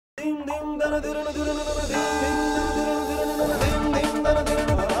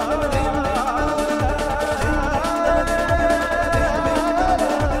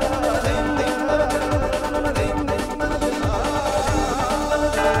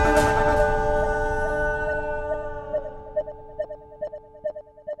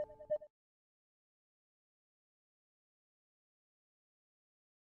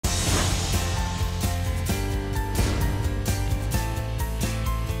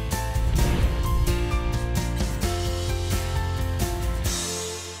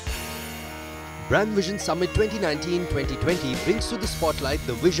Brand Vision Summit 2019-2020 brings to the spotlight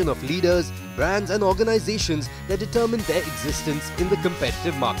the vision of leaders, brands and organizations that determine their existence in the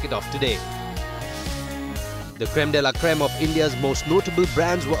competitive market of today. The creme de la creme of India's most notable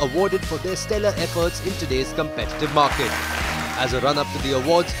brands were awarded for their stellar efforts in today's competitive market. As a run-up to the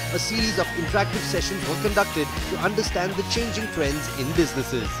awards, a series of interactive sessions were conducted to understand the changing trends in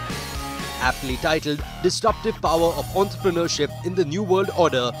businesses. Aptly titled Disruptive Power of Entrepreneurship in the New World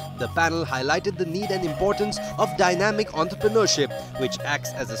Order, the panel highlighted the need and importance of dynamic entrepreneurship, which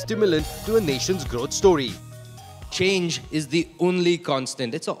acts as a stimulant to a nation's growth story. Change is the only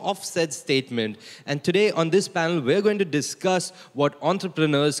constant. It's an offset statement. And today on this panel, we're going to discuss what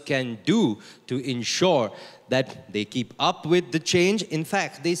entrepreneurs can do to ensure that they keep up with the change. In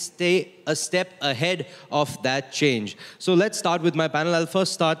fact, they stay a step ahead of that change. So let's start with my panel. I'll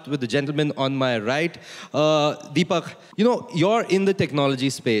first start with the gentleman on my right. Deepak, you know, you're in the technology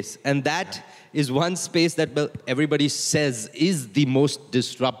space, and that is one space that everybody says is the most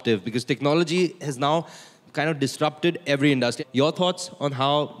disruptive, because technology has now kind of disrupted every industry. Your thoughts on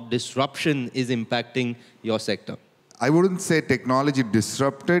how disruption is impacting your sector? I wouldn't say technology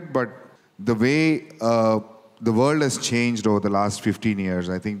disrupted, but the way the world has changed over the last 15 years.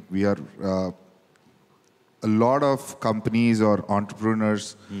 I think we are, a lot of companies or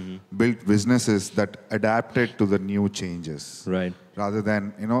entrepreneurs built businesses that adapted to the new changes. Right. Rather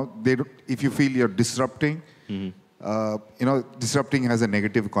than, you know, if you feel you're disrupting, you know, disrupting has a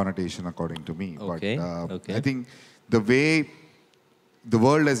negative connotation according to me. Okay. But I think the way the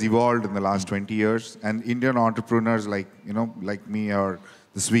world has evolved in the last 20 years, and Indian entrepreneurs like, you know, like me, or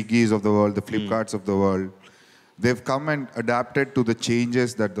the Swiggis of the world, the Flipkarts of the world, they've come and adapted to the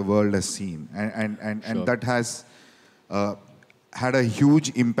changes that the world has seen. And that has had a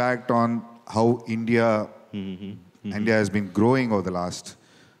huge impact on how India has been growing over the last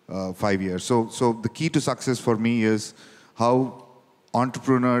 5 years. So the key to success for me is how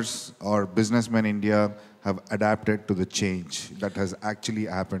entrepreneurs or businessmen in India have adapted to the change that has actually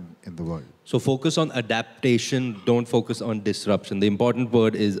happened in the world. So focus on adaptation, don't focus on disruption. The important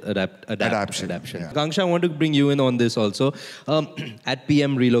word is adaptation. Yeah. Kangsha, I want to bring you in on this also. At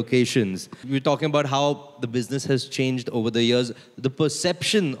PM Relocations, we were talking about how the business has changed over the years. The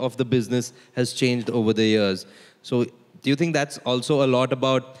perception of the business has changed over the years. So do you think that's also a lot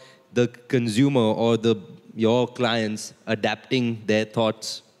about the consumer or your clients adapting their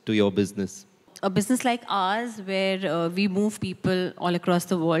thoughts to your business? A business like ours, where we move people all across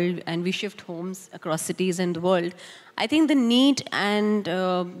the world and we shift homes across cities in the world, I think the need and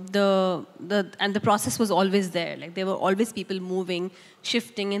the process was always there. Like, there were always people moving,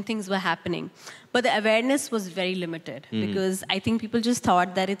 shifting, and things were happening. But the awareness was very limited, because I think people just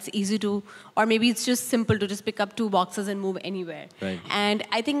thought that it's easy to, or maybe it's just simple to just pick up 2 boxes and move anywhere. Right. And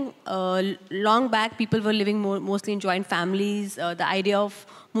I think long back, people were living mostly in joint families. The idea of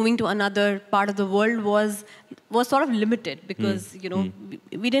moving to another part of the world was sort of limited, because you know,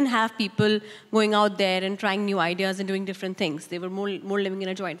 we didn't have people going out there and trying new ideas and doing different things. They were more living in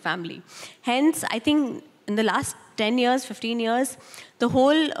a joint family. Hence, I think in the last 10 years, 15 years, the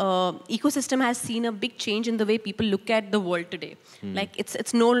whole ecosystem has seen a big change in the way people look at the world today. Like,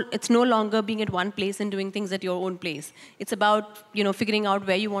 it's no longer being at one place and doing things at your own place. It's about, you know, figuring out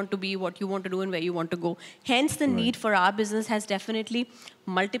where you want to be, what you want to do, and where you want to go. Hence, the need for our business has definitely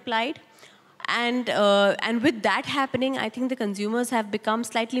multiplied. And with that happening, I think the consumers have become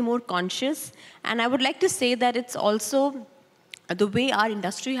slightly more conscious. And I would like to say that it's also the way our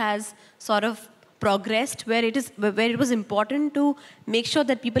industry has sort of progressed, where it was important to make sure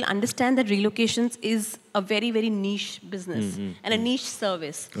that people understand that relocations is a very, very niche business and a niche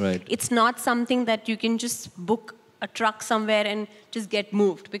service. Right. It's not something that you can just book a truck somewhere and just get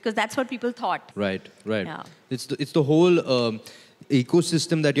moved, because that's what people thought. Right, right. Yeah. It's the whole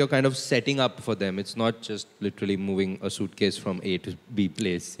ecosystem that you're kind of setting up for them. It's not just literally moving a suitcase from A to B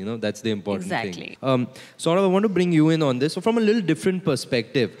place. You know, that's the important thing. Saurav, I want to bring you in on this. So from a little different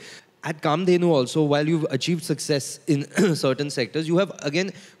perspective, at Kamdhenu also, while you've achieved success in certain sectors, you have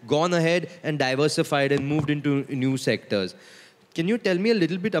again gone ahead and diversified and moved into new sectors. Can you tell me a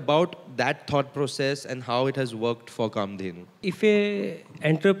little bit about that thought process and how it has worked for Kamdhenu? If a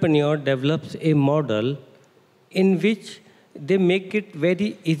entrepreneur develops a model in which they make it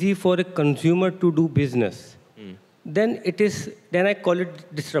very easy for a consumer to do business, then I call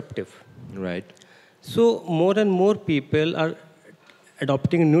it disruptive. Right. So more and more people are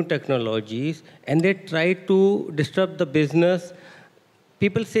adopting new technologies and they try to disrupt the business.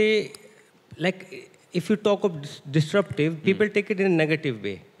 People say, like, if you talk of disruptive, people take it in a negative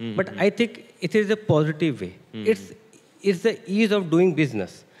way. But I think it is a positive way. It's the ease of doing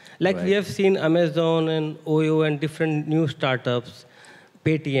business. Like we have seen Amazon and OYO and different new startups,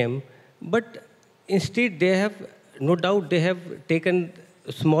 Paytm. But instead, they have, no doubt, they have taken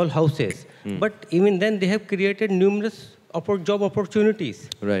small houses. But even then, they have created numerous job opportunities.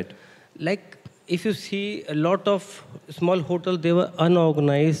 Right. Like, if you see a lot of small hotels, they were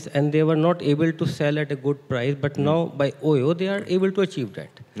unorganized and they were not able to sell at a good price. But now, by OYO, they are able to achieve that.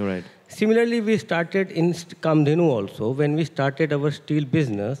 Right. Similarly, we started in Kamdhenu also. When we started our steel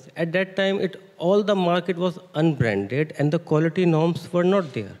business, at that time, all the market was unbranded and the quality norms were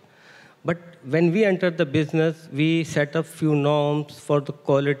not there. But when we entered the business, we set up few norms for the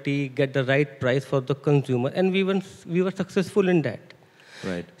quality, get the right price for the consumer, and we were successful in that.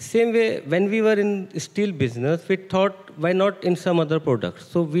 Right. Same way, when we were in steel business, we thought, why not in some other products?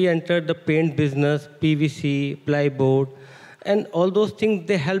 So we entered the paint business, PVC, plyboard, and all those things,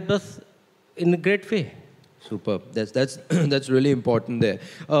 they helped us in a great way. Superb. That's really important there.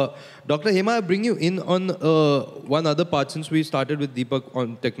 Dr. Hema, I bring you in on one other part, since we started with Deepak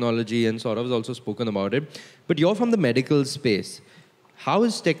on technology and Saurav has also spoken about it. But you're from the medical space. How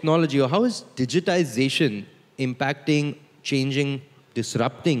is technology or how is digitization impacting, changing,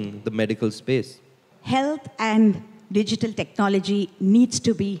 disrupting the medical space? Health and digital technology needs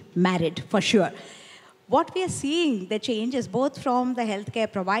to be married, for sure. What we are seeing, the change is both from the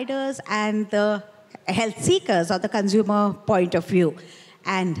healthcare providers and the health seekers or the consumer point of view.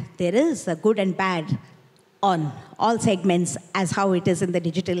 And there is a good and bad on all segments as how it is in the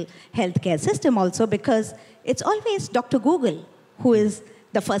digital healthcare system also, because it's always Dr. Google who is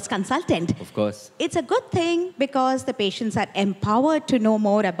the first consultant. Of course. It's a good thing because the patients are empowered to know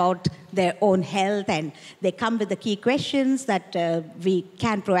more about their own health and they come with the key questions that we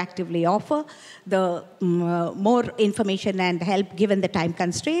can proactively offer, the more information and help given the time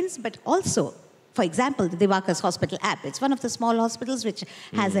constraints, but also, for example, the Divakar's Hospital app. It's one of the small hospitals which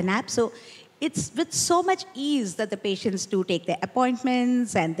has an app. So it's with so much ease that the patients do take their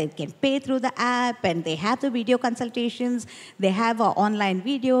appointments and they can pay through the app and they have the video consultations, they have online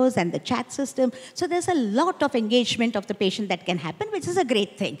videos and the chat system. So there's a lot of engagement of the patient that can happen, which is a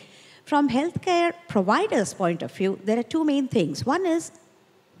great thing. From healthcare providers' point of view, there are two main things. One is,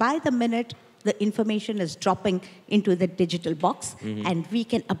 by the minute, the information is dropping into the digital box and we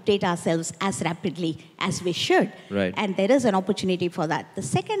can update ourselves as rapidly as we should. Right. And there is an opportunity for that. The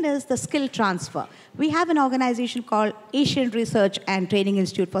second is the skill transfer. We have an organization called Asian Research and Training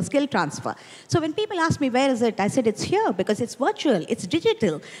Institute for Skill Transfer. So when people ask me, where is it? I said, it's here because it's virtual, it's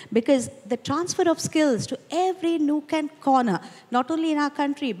digital, because the transfer of skills to every nook and corner, not only in our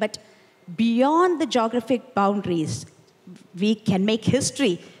country, but beyond the geographic boundaries, we can make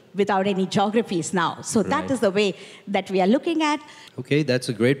history without any geographies now. So that is the way that we are looking at. Okay, that's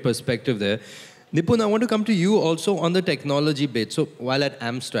a great perspective there. Nipun, I want to come to you also on the technology bit. So while at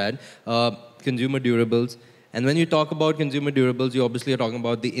Amstrad, consumer durables, and when you talk about consumer durables, you obviously are talking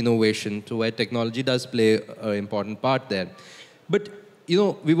about the innovation, so where technology does play an important part there. But, you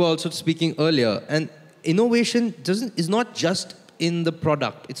know, we were also speaking earlier, and innovation is not just in the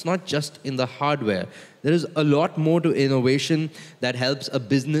product, it's not just in the hardware. There is a lot more to innovation that helps a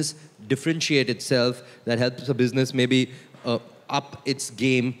business differentiate itself, that helps a business maybe up its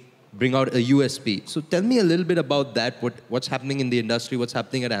game, bring out a USP. So tell me a little bit about that, what's happening in the industry, what's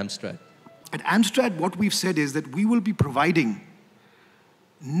happening at Amstrad. At Amstrad, what we've said is that we will be providing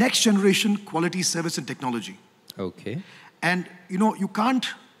next generation quality service and technology. Okay. And, you know, you can't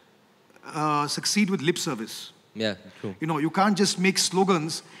succeed with lip service. Yeah, true. You know, you can't just make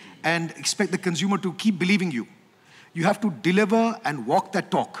slogans and expect the consumer to keep believing you. You have to deliver and walk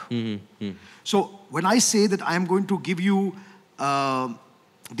that talk. So when I say that I am going to give you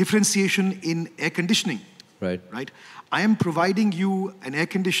differentiation in air conditioning, right? I am providing you an air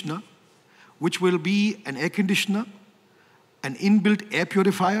conditioner, which will be an air conditioner, an inbuilt air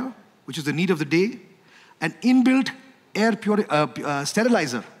purifier, which is the need of the day, an inbuilt air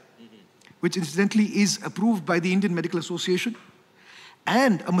sterilizer, which incidentally is approved by the Indian Medical Association,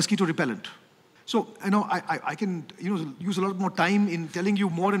 and a mosquito repellent. So, I can, use a lot more time in telling you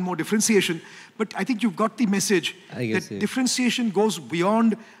more and more differentiation, but I think you've got the message that differentiation goes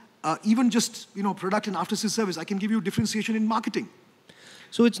beyond even just, product and after-sales service. I can give you differentiation in marketing.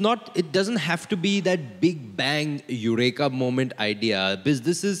 So it doesn't have to be that big bang eureka moment idea.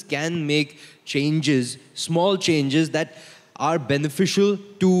 Businesses can make changes, small changes that are beneficial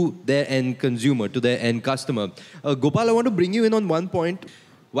to their end consumer, to their end customer. Gopal, I want to bring you in on one point.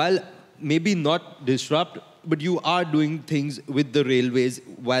 While maybe not disrupt, but you are doing things with the railways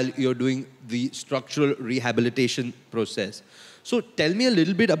while you're doing the structural rehabilitation process. So tell me a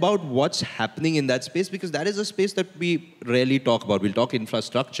little bit about what's happening in that space, because that is a space that we rarely talk about. We'll talk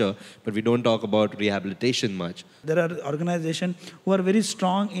infrastructure, but we don't talk about rehabilitation much. There are organizations who are very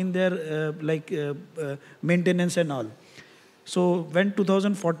strong in their maintenance and all. So when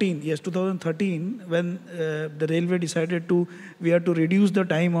 2013, when the railway decided we have to reduce the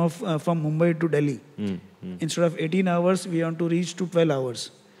time of from Mumbai to Delhi. Instead of 18 hours, we want to reach to 12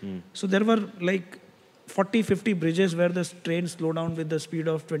 hours. So there were like 40, 50 bridges where the trains slow down with the speed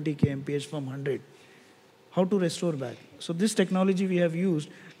of 20 kmph from 100. How to restore back? So this technology we have used,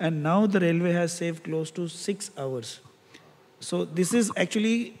 and now the railway has saved close to 6 hours. So this is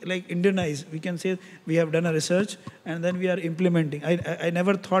actually like Indianized. We can say we have done a research and then we are implementing. I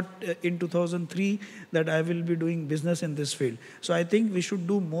never thought in 2003 that I will be doing business in this field. So I think we should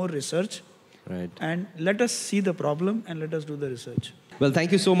do more research. Right. And let us see the problem and let us do the research. Well,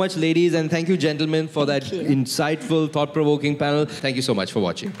 thank you so much, ladies, and thank you, gentlemen, for that insightful, thought-provoking panel. Thank you so much for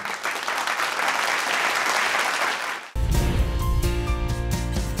watching.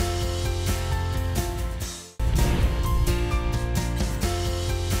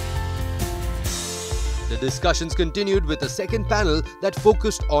 The discussions continued with a second panel that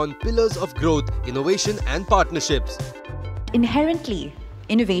focused on pillars of growth, innovation and partnerships. Inherently,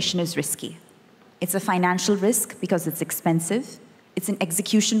 innovation is risky. It's a financial risk because it's expensive. It's an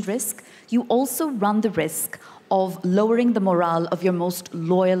execution risk. You also run the risk of lowering the morale of your most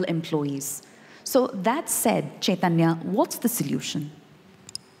loyal employees. So that said, Chaitanya, what's the solution?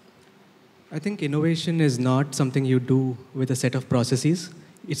 I think innovation is not something you do with a set of processes.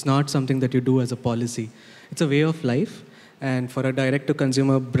 It's not something that you do as a policy. It's a way of life. And for a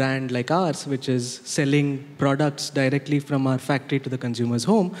direct-to-consumer brand like ours, which is selling products directly from our factory to the consumer's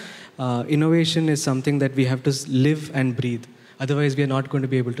home, innovation is something that we have to live and breathe. Otherwise, we are not going to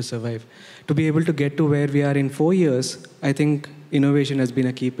be able to survive. To be able to get to where we are in 4 years, I think innovation has been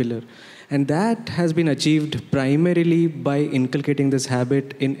a key pillar. And that has been achieved primarily by inculcating this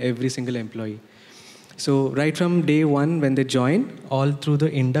habit in every single employee. So right from day one when they join, all through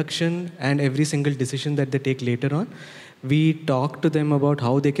the induction and every single decision that they take later on, we talk to them about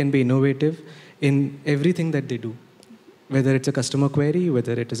how they can be innovative in everything that they do. Whether it's a customer query,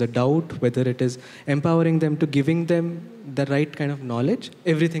 whether it is a doubt, whether it is empowering them to giving them the right kind of knowledge,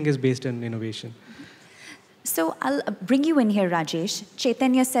 everything is based on innovation. So I'll bring you in here, Rajesh.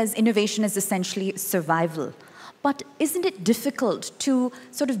 Chaitanya says innovation is essentially survival. But isn't it difficult to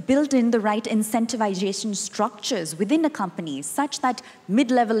sort of build in the right incentivization structures within a company such that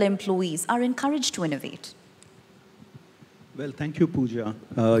mid-level employees are encouraged to innovate? Well, thank you, Pooja.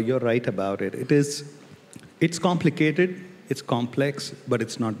 You're right about it. It's complicated, it's complex, but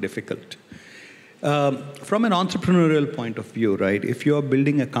it's not difficult. From an entrepreneurial point of view, right, if you're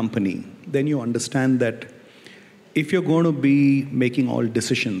building a company, then you understand that if you're going to be making all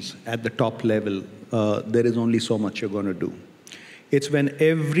decisions at the top level, there is only so much you're going to do. It's when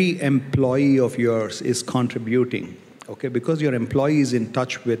every employee of yours is contributing, okay, because your employee is in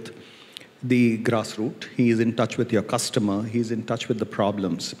touch with the grassroots, he is in touch with your customer, he's in touch with the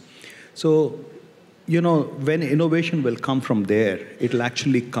problems. So, when innovation will come from there, it'll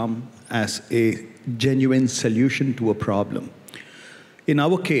actually come as a genuine solution to a problem. In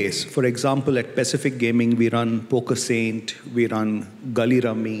our case, for example, at Pacific Gaming, we run Poker Saint, we run Gully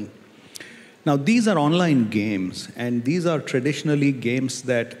Rummy. Now, these are online games, and these are traditionally games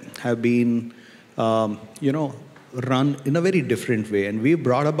that have been, run in a very different way. And we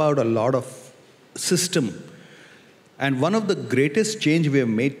brought about a lot of system. And one of the greatest change we have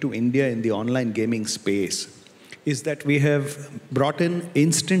made to India in the online gaming space is that we have brought in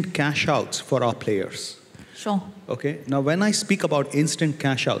instant cash outs for our players. Sure. Okay. Now, when I speak about instant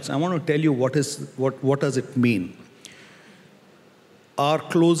cash outs, I want to tell you what does it mean. Our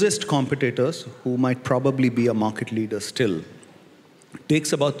closest competitors, who might probably be a market leader still,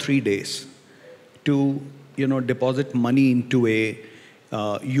 takes about 3 days to deposit money into a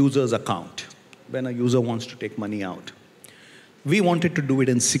user's account when a user wants to take money out. We wanted to do it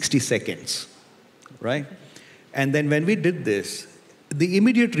in 60 seconds, right? And then when we did this, the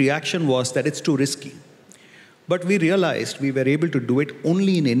immediate reaction was that it's too risky. But we realized we were able to do it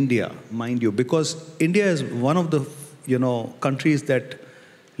only in India, mind you, because India is one of the countries that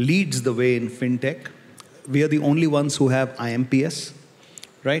leads the way in fintech. We are the only ones who have IMPS,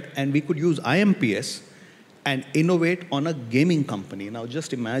 right? And we could use IMPS and innovate on a gaming company. Now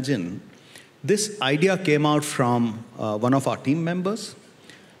just imagine, this idea came out from one of our team members,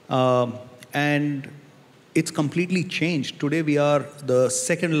 and it's completely changed. Today we are the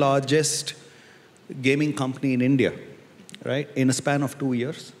second largest gaming company in India, right? In a span of 2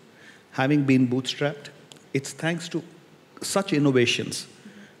 years, having been bootstrapped. It's thanks to such innovations,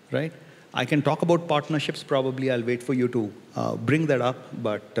 right? I can talk about partnerships probably. I'll wait for you to bring that up,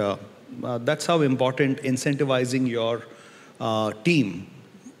 but that's how important incentivizing your team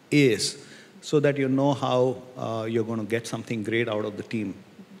is, so that you know how you're going to get something great out of the team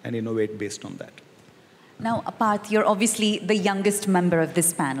and innovate based on that. Now, Parth, you're obviously the youngest member of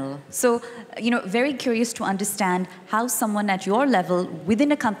this panel. So, very curious to understand how someone at your level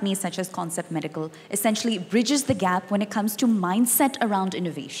within a company such as Concept Medical essentially bridges the gap when it comes to mindset around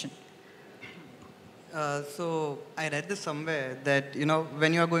innovation. So I read this somewhere that,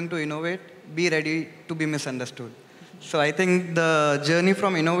 when you are going to innovate, be ready to be misunderstood. So I think the journey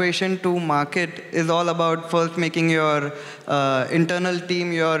from innovation to market is all about first making your internal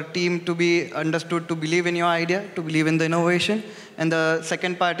team, your team to be understood, to believe in your idea, to believe in the innovation. And the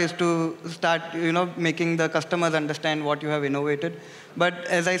second part is to start, making the customers understand what you have innovated. But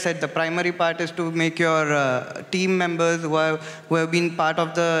as I said, the primary part is to make your team members who have been part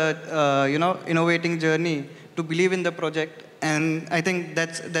of the, innovating journey to believe in the project. And I think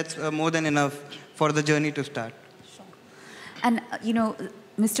that's more than enough for the journey to start. And,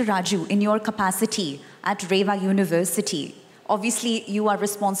 Mr. Raju, in your capacity at Reva University, obviously you are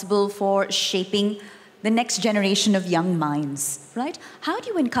responsible for shaping the next generation of young minds, right? How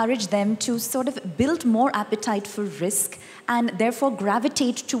do you encourage them to sort of build more appetite for risk and therefore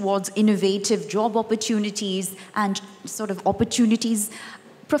gravitate towards innovative job opportunities and sort of opportunities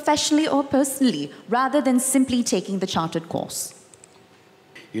professionally or personally, rather than simply taking the chartered course?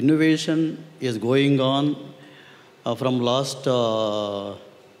 Innovation is going on from last 5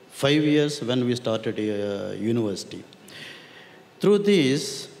 years when we started university. Through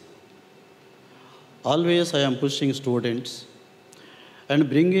this, always I am pushing students and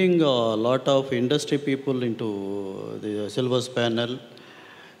bringing a lot of industry people into the syllabus panel,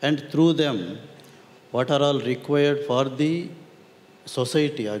 and through them, what are all required for the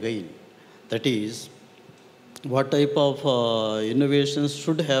society again. That is, what type of innovations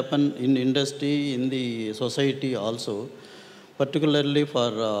should happen in industry, in the society also, particularly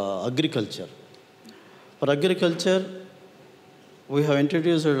for agriculture. For agriculture, we have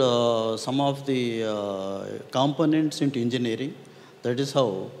introduced some of the components into engineering. That is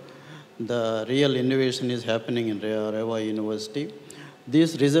how the real innovation is happening in Reva University.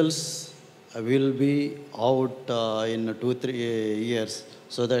 These results will be out in 2-3 years,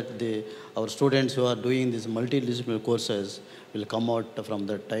 so that our students who are doing these multidisciplinary courses will come out from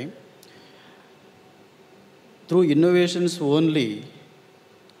that time. Through innovations only,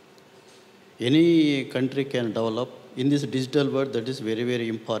 any country can develop. In this digital world, that is very, very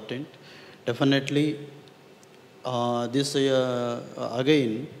important. Definitely,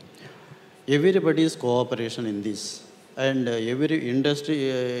 again, everybody's cooperation in this. And every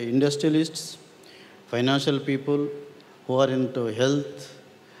industrialists, financial people who are into health,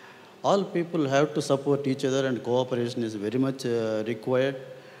 all people have to support each other, and cooperation is very much required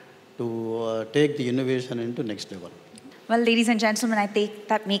to take the innovation into next level. Well, ladies and gentlemen, I think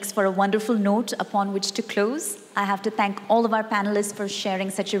that makes for a wonderful note upon which to close. I have to thank all of our panelists for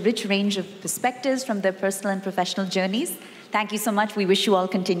sharing such a rich range of perspectives from their personal and professional journeys. Thank you so much. We wish you all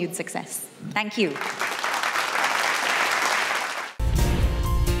continued success. Thank you.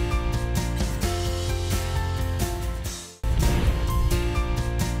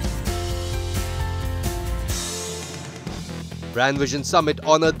 Brand Vision Summit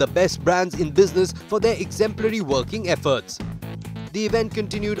honored the best brands in business for their exemplary working efforts. The event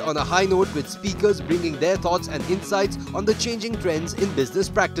continued on a high note with speakers bringing their thoughts and insights on the changing trends in business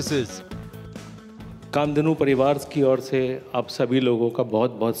practices. Kamdhenu परिवार की ओर से आप सभी लोगों का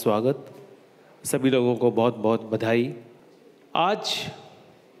बहुत बहुत स्वागत, सभी लोगों को बहुत बहुत बधाई। आज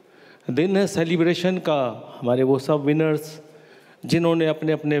दिन है सेलिब्रेशन का, हमारे वो सब विनर्स जिन्होंने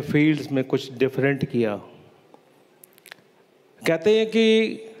अपने अपने फील्ड्स में कुछ डिफरेंट किया। कहते हैं कि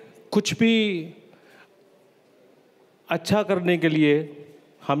कुछ भी अच्छा करने के लिए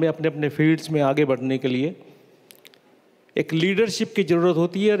हमें अपने अपने फील्ड्स में आगे बढ़ने के लिए एक लीडरशिप की ज़रूरत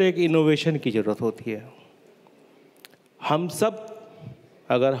होती है और एक इनोवेशन की ज़रूरत होती है। हम सब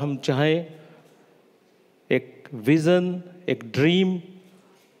अगर हम चाहें, एक विज़न, एक ड्रीम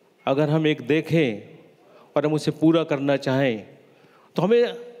अगर हम एक देखें और हम उसे पूरा करना चाहें, तो हमें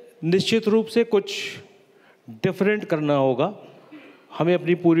निश्चित रूप से कुछ डिफरेंट करना होगा। हमें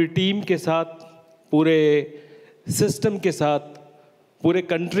अपनी पूरी टीम के साथ, पूरे सिस्टम के साथ, पूरे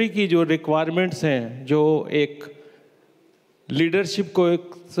कंट्री की जो रिक्वायरमेंट्स हैं, जो एक लीडरशिप को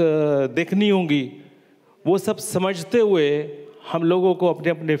एक देखनी होंगी, वो सब समझते हुए हम लोगों को अपने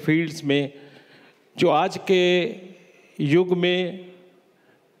अपने फील्ड्स में, जो आज के युग में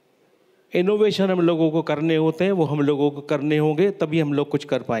इनोवेशन हम लोगों को करने होते हैं, वो हम लोगों को करने होंगे, तभी हम लोग कुछ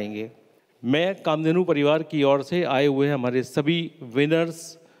कर पाएंगे। मैं कामधेनु परिवार की ओर से आए हुए हमारे सभी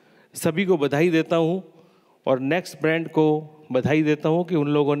विनर्स सभी को बधाई देता हूं और नेक्स्ट ब्रांड को बधाई देता हूं कि उन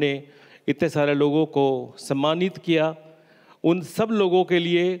लोगों ने इतने सारे लोगों को सम्मानित किया। उन सब लोगों के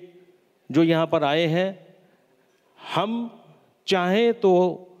लिए जो यहाँ पर आए हैं, हम चाहें तो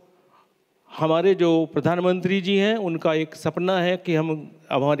हमारे जो प्रधानमंत्री जी हैं, उनका एक सपना है कि हम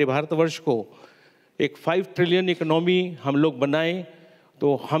हमारे भारतवर्ष को एक 5 ट्रिलियन इकोनॉमी हम लोग बनाएं,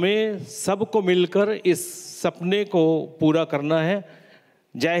 तो हमें सबको मिलकर इस सपने को पूरा करना है।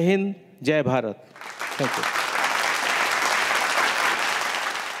 जय हिंद, जय Bharat. Thank you.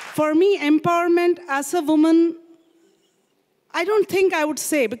 For me, empowerment as a woman, I don't think I would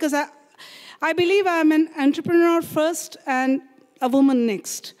say, because I believe I'm an entrepreneur first and a woman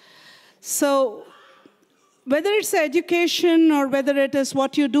next. So whether it's education or whether it is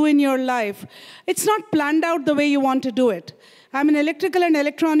what you do in your life, it's not planned out the way you want to do it. I'm an electrical and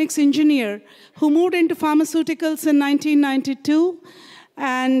electronics engineer who moved into pharmaceuticals in 1992.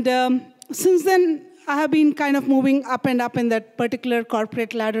 And since then, I have been kind of moving up and up in that particular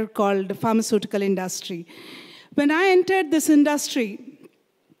corporate ladder called the pharmaceutical industry. When I entered this industry,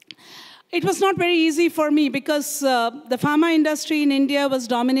 it was not very easy for me because the pharma industry in India was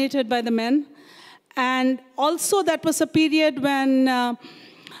dominated by the men. And also that was a period when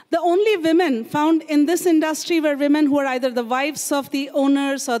the only women found in this industry were women who were either the wives of the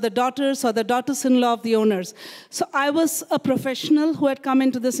owners or the daughters-in-law of the owners. So I was a professional who had come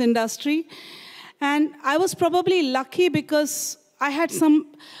into this industry. And I was probably lucky because I had some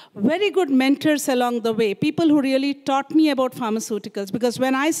very good mentors along the way, people who really taught me about pharmaceuticals. Because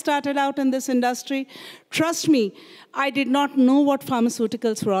when I started out in this industry, trust me, I did not know what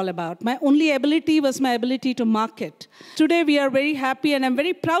pharmaceuticals were all about. My only ability was my ability to market. Today, we are very happy, and I'm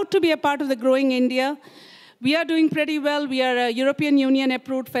very proud to be a part of the growing India. We are doing pretty well. We are a European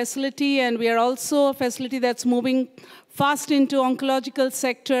Union-approved facility, and we are also a facility that's moving fast into oncological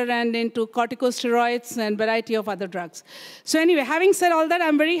sector and into corticosteroids and variety of other drugs. So anyway, having said all that,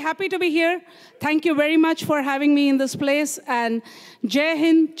 I'm very happy to be here. Thank you very much for having me in this place. And Jai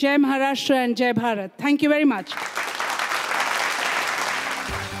Hind, Jai Maharashtra, and Jai Bharat. Thank you very much.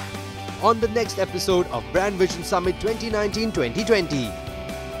 On the next episode of Brand Vision Summit 2019-2020.